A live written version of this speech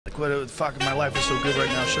fuck, my life is so good right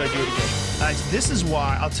now. Should I do it again? This is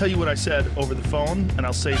why, I'll tell you what I said over the phone, and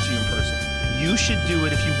I'll say it to you in person. You should do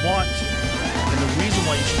it if you want to. And the reason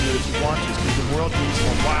why you should do it if you want to is because the world needs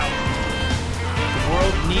more wild people. The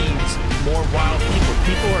world needs more wild people.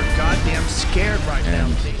 People are goddamn scared right now.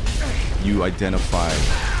 You identify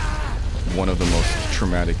one of the most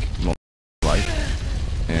traumatic moments of life,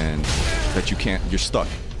 and that you're stuck.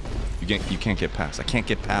 You can't get past. I can't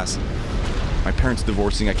get past my parents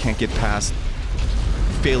divorcing. I can't get past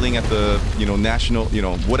failing at the, national,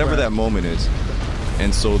 whatever that moment is.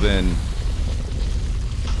 And so then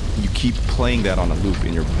you keep playing that on a loop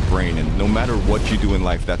in your brain, and no matter what you do in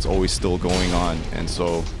life, that's always still going on. And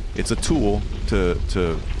so it's a tool to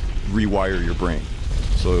rewire your brain.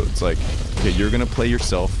 So it's like, okay, you're gonna play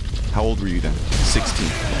yourself. How old were you then? 16.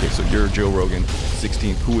 Okay, so you're Joe Rogan,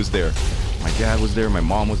 16. Who was there? My dad was there, my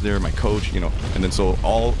mom was there, my coach, and then so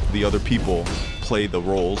all the other people play the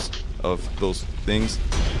roles of those things,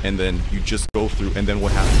 and then you just go through, and then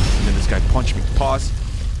what happens? And then this guy punched me. Pause.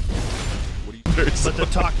 But the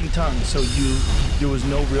talking tongue, so there was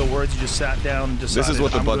no real words, you just sat down and decided. This is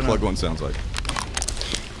what the butt plug one sounds like.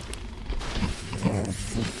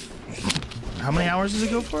 How many hours does it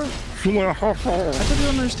go for? 2.5 hours. I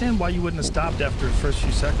don't understand why you wouldn't have stopped after the first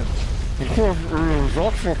few seconds.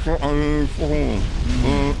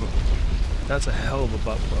 That's a hell of a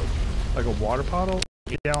butt plug. Like a water bottle?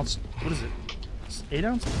 8 ounce, what is it? 8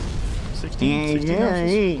 ounces? 16 ounces?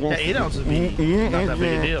 Yeah, 8 ounces would be not that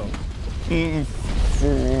big a deal.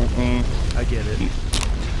 I get it.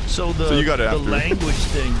 So you got the language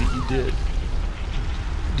thing that you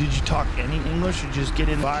did you talk any English or just get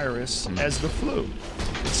in virus as the flu?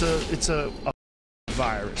 It's a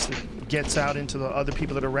virus that gets out into the other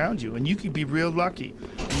people that are around you, and you could be real lucky.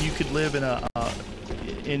 You could live in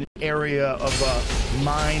an area of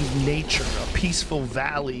mind nature, a peaceful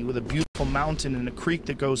valley with a beautiful mountain and a creek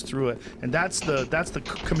that goes through it, and that's the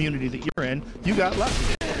community that you're in. You got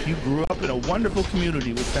lucky. You grew up in a wonderful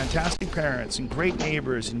community with fantastic parents and great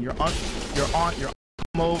neighbors, and your aunt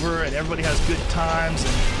come over, and everybody has good times.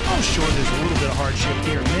 And oh, sure, there's a little bit of hardship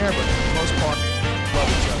here and there, but for the most part, love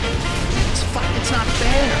each other. It's not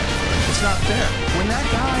fair. It's not fair. When that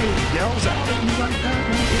guy yells out at you like that,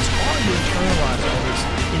 it's hard to internalize all this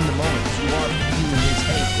in the moment. You are in his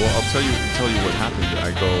head. Well, I'll tell you what happened.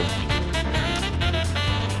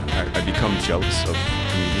 I become jealous of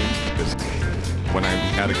comedians because when I'm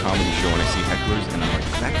at a comedy show and I see hecklers and I'm like,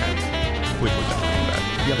 that guy quit with that comeback.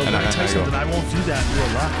 Yeah, but when I tell you something, I won't do that in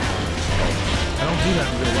real life. I don't do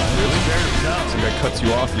that in real life. Really? No. Some guy cuts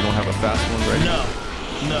you off, you don't have a fast one, right?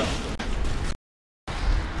 No.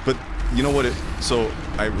 But you know what? So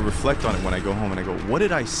I reflect on it when I go home and I go, what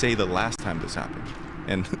did I say the last time this happened?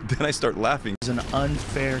 And then I start laughing. It's an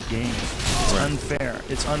unfair game. It's unfair.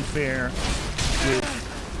 It's unfair with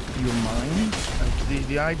your mind. Like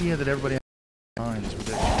the idea that everybody has a mind is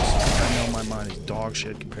ridiculous. I know my mind is dog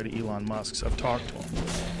shit compared to Elon Musk's. I've talked to him.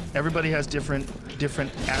 Everybody has different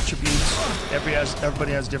attributes.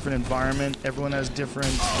 Everybody has different environment. Everyone has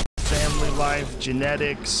different family life,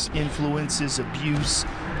 genetics, influences, abuse,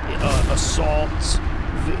 assaults,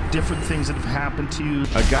 different things that have happened to you.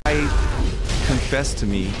 A guy confessed to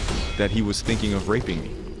me that he was thinking of raping me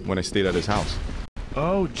when I stayed at his house.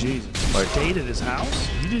 Oh Jesus! You stayed at his house?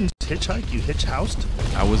 You didn't hitchhike? You hitch-housed?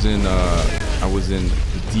 I was in the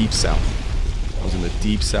deep south. I was in the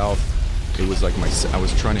deep south. It was like I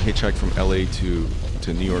was trying to hitchhike from LA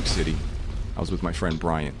to New York City. I was with my friend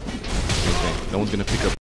Brian. Okay. No one's gonna pick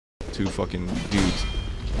up two fucking dudes.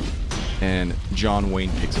 And John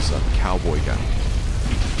Wayne picks us up, cowboy guy.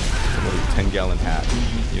 With a 10-gallon hat,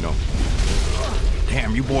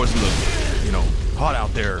 Damn, you boys look, hot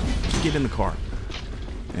out there. Just get in the car.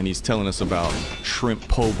 And he's telling us about shrimp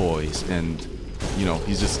po' boys, and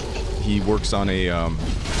he works on a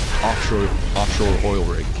offshore oil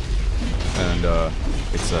rig, and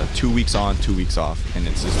it's 2 weeks on, 2 weeks off, and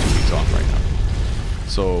it's just 2 weeks off right now.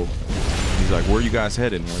 So he's like, "Where are you guys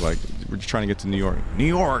headed?" And we're like, "We're just trying to get to New York." New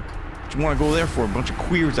York? What you want to go there for? A bunch of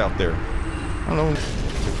queers out there. I don't know.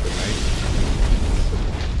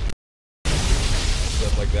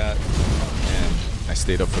 Stuff like that, and I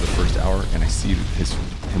stayed up for the first hour, and I see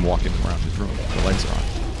him walking around his room. The lights are on.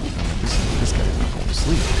 I'm like, this guy's not going to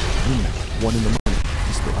sleep. Midnight, 1 in the morning.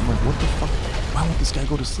 I'm like, what the fuck? Why won't this guy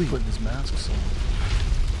go to sleep? Putting his masks on.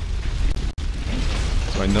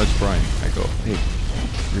 So I nudge Brian. I go, "Hey,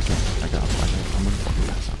 your turn." I'm gonna fucking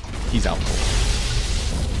pass out. He's out cold.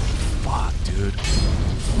 Fuck, dude.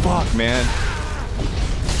 Fuck, man.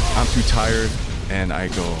 I'm too tired, and I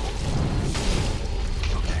go,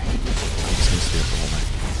 okay, I'm just gonna stay up the whole night.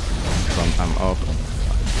 So I'm up.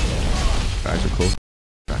 eyes are closed.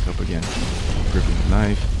 Back up again, gripping the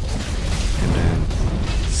knife, and then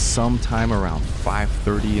sometime around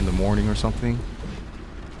 5:30 in the morning or something,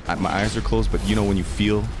 my eyes are closed, but you know when you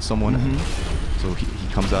feel someone, so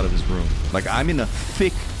he comes out of his room. Like, I'm in a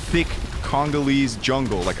thick Congolese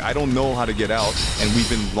jungle. Like, I don't know how to get out, and we've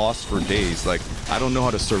been lost for days. Like, I don't know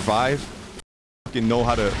how to survive. Fucking know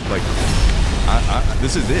how to, like,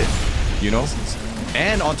 this is it, you know?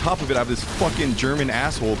 And on top of it, I have this fucking German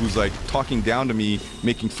asshole who's like talking down to me,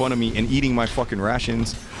 making fun of me, and eating my fucking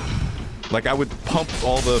rations. Like, I would pump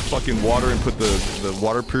all the fucking water and put the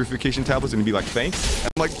water purification tablets, and he'd be like, thanks.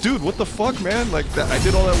 I'm like, dude, what the fuck, man? Like, I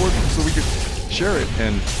did all that work so we could share it,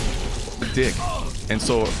 and a dick. And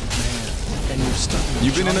so, and you're stuck in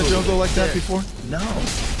you've been in a jungle like that before? No.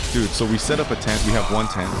 Dude, so we set up a tent. We have one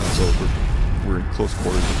tent, and so we're in close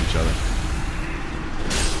quarters with each other.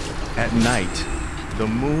 At night, the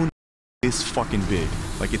moon is fucking big.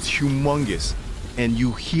 Like, it's humongous. And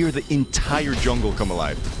you hear the entire jungle come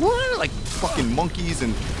alive. Like fucking monkeys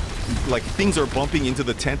and like things are bumping into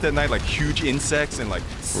the tent at night, like huge insects, and like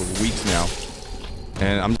for weeks now.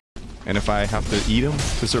 And if I have to eat him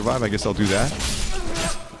to survive, I guess I'll do that.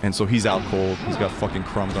 And so he's out cold. He's got fucking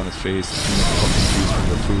crumbs on his face. He's confused from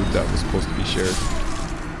the food that was supposed to be shared.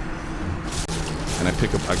 And I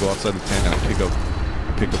go outside the tent and I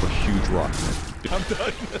pick up a huge rock. I'm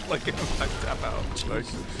done. Like, I tap out. Like,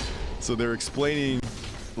 so they're explaining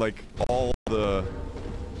like all the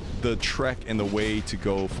trek and the way to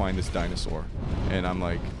go find this dinosaur, and I'm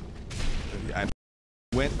like, I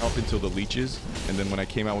went up until the leeches, and then when I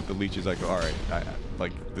came out with the leeches, I go, all right,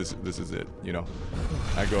 like this is it, you know.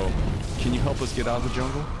 I go, can you help us get out of the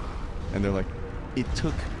jungle? And they're like, it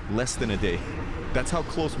took less than a day. That's how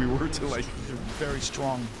close we were to, like, they're very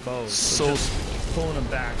strong bows. So just pulling them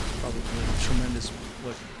back, probably tremendous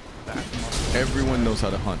back muscle. Everyone knows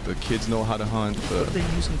how to hunt. The kids know how to hunt. What are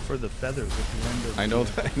they using for the feathers at the end of I know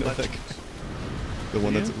that guy. The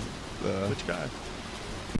one that's which guy?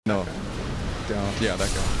 No. Down. Yeah,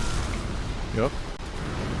 that guy. Yep.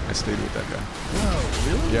 I stayed with that guy.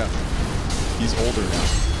 Whoa, really? Yeah. He's older now.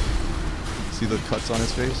 See the cuts on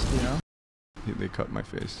his face? Yeah. They cut my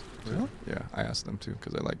face. Really? Yeah, I asked them to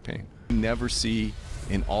because I like pain. You never see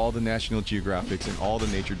in all the National Geographics and all the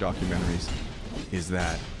nature documentaries is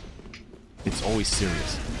that it's always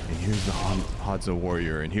serious. And here's the Hadza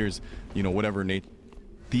warrior, and here's, you know, whatever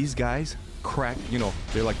these guys crack, you know,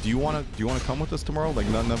 they're like, do you want to come with us tomorrow? Like,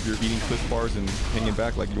 none of your eating Cliff Bars and hanging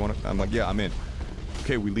back, like, you want to? I'm like, yeah, I'm in.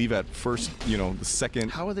 Okay, we leave at first, you know, the second.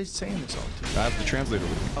 How are they saying this all to you? I have the translator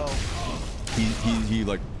with me. Oh. He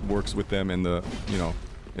like works with them, and the, you know,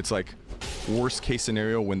 it's like worst case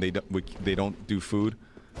scenario when they don't do food.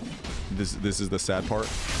 This is the sad part.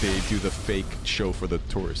 They do the fake show for the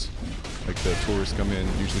tourists. Like, the tourists come in,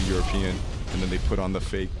 usually European, and then they put on the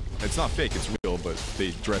fake. It's not fake, it's real, but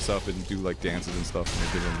they dress up and do like dances and stuff, and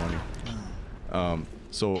they give them money.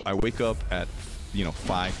 So I wake up at, you know,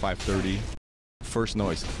 5:30. First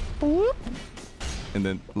noise. Boop. And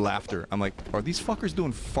then laughter. I'm like, are these fuckers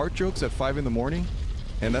doing fart jokes at 5 in the morning?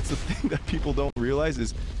 And that's the thing that people don't realize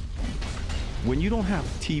is when you don't have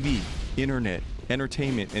TV, internet,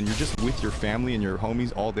 entertainment, and you're just with your family and your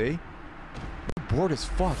homies all day, you're bored as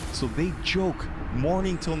fuck. So they joke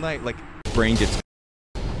morning till night, like brain gets,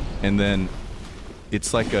 and then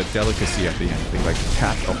it's like a delicacy at the end. They like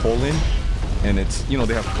tap a hole in, and it's, you know,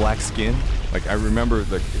 they have black skin. Like, I remember,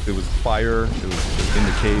 like, it was fire, it was in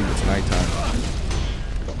the cave, it's nighttime.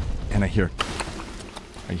 And I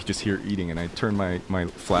just hear eating, and I turn my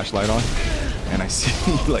flashlight on, and I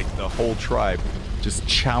see like the whole tribe just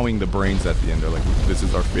chowing the brains at the end. They're like, this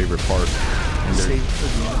is our favorite part. And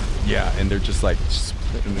yeah, and they're just like,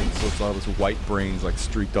 and then, so it's all this white brains like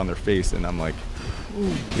streaked on their face, and I'm like,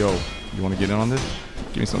 yo, you want to get in on this?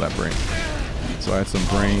 Give me some of that brain. So I had some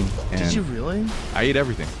brain, and did you really? I ate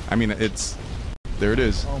everything. I mean, there it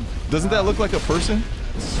is. Oh, doesn't that look like a person?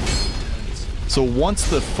 So once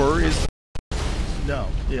the fur is, no,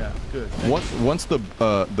 yeah, good. Once the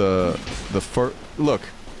fur, look,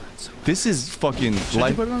 this is fucking. Should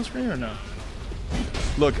you put it on the screen or no?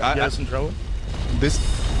 Look, Get us in trouble. This.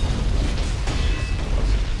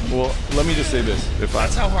 Well, let me just say this.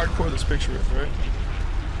 That's how hardcore this picture is, right?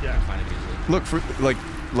 Yeah. I find it easy. Look, for like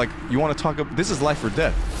you want to talk about, this is life or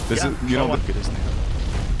death. This is, you know, look at his name.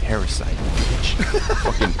 Parasite, bitch.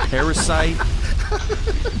 Fucking Parasite.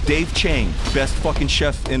 Dave Chang, best fucking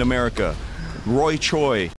chef in America. Roy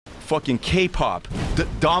Choi, fucking K-pop,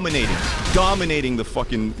 dominating the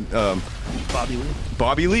fucking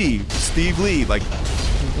Bobby Lee, Steve Lee, like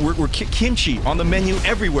kimchi on the menu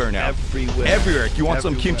everywhere now. Everywhere. You want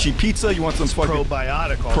some kimchi pizza? You want some fucking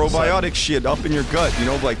probiotic shit up in your gut? You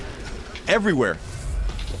know, like everywhere.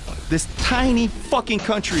 This tiny fucking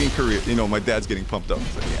country in Korea. You know, my dad's getting pumped up.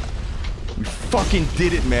 He's like, yeah, we fucking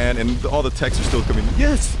did it, man. And all the texts are still coming.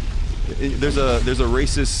 Yes. There's a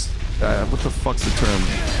racist. What the fuck's the term?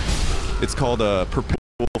 It's called a perpetual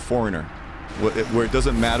foreigner, where it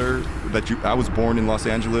doesn't matter that I was born in Los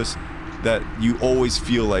Angeles, that you always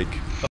feel like